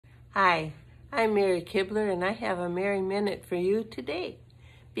Hi, I'm Mary Kibler, and I have a Mary Minute for you today,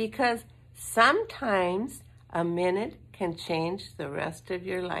 because sometimes a minute can change the rest of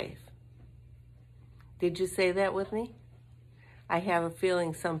your life. Did you say that with me? I have a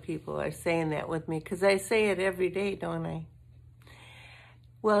feeling some people are saying that with me, because I say it every day, don't I?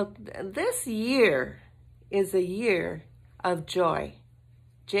 Well, this year is a year of joy.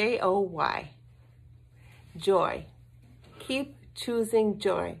 J-O-Y. Joy. Keep choosing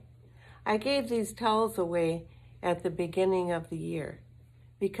joy. I gave these towels away at the beginning of the year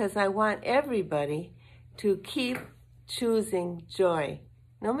because I want everybody to keep choosing joy.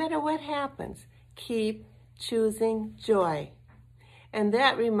 No matter what happens, keep choosing joy. And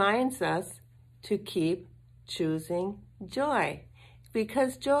that reminds us to keep choosing joy,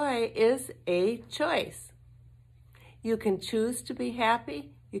 because joy is a choice. You can choose to be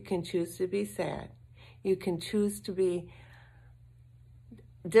happy, you can choose to be sad. You can choose to be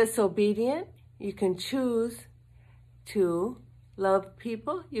disobedient, you can choose to love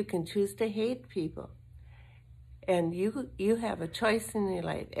people, you can choose to hate people. And you have a choice in your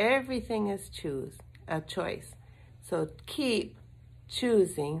life. Everything is a choice. So keep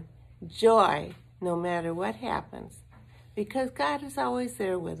choosing joy no matter what happens, because God is always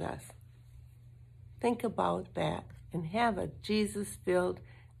there with us. Think about that and have a Jesus-filled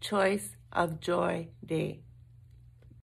choice of joy day.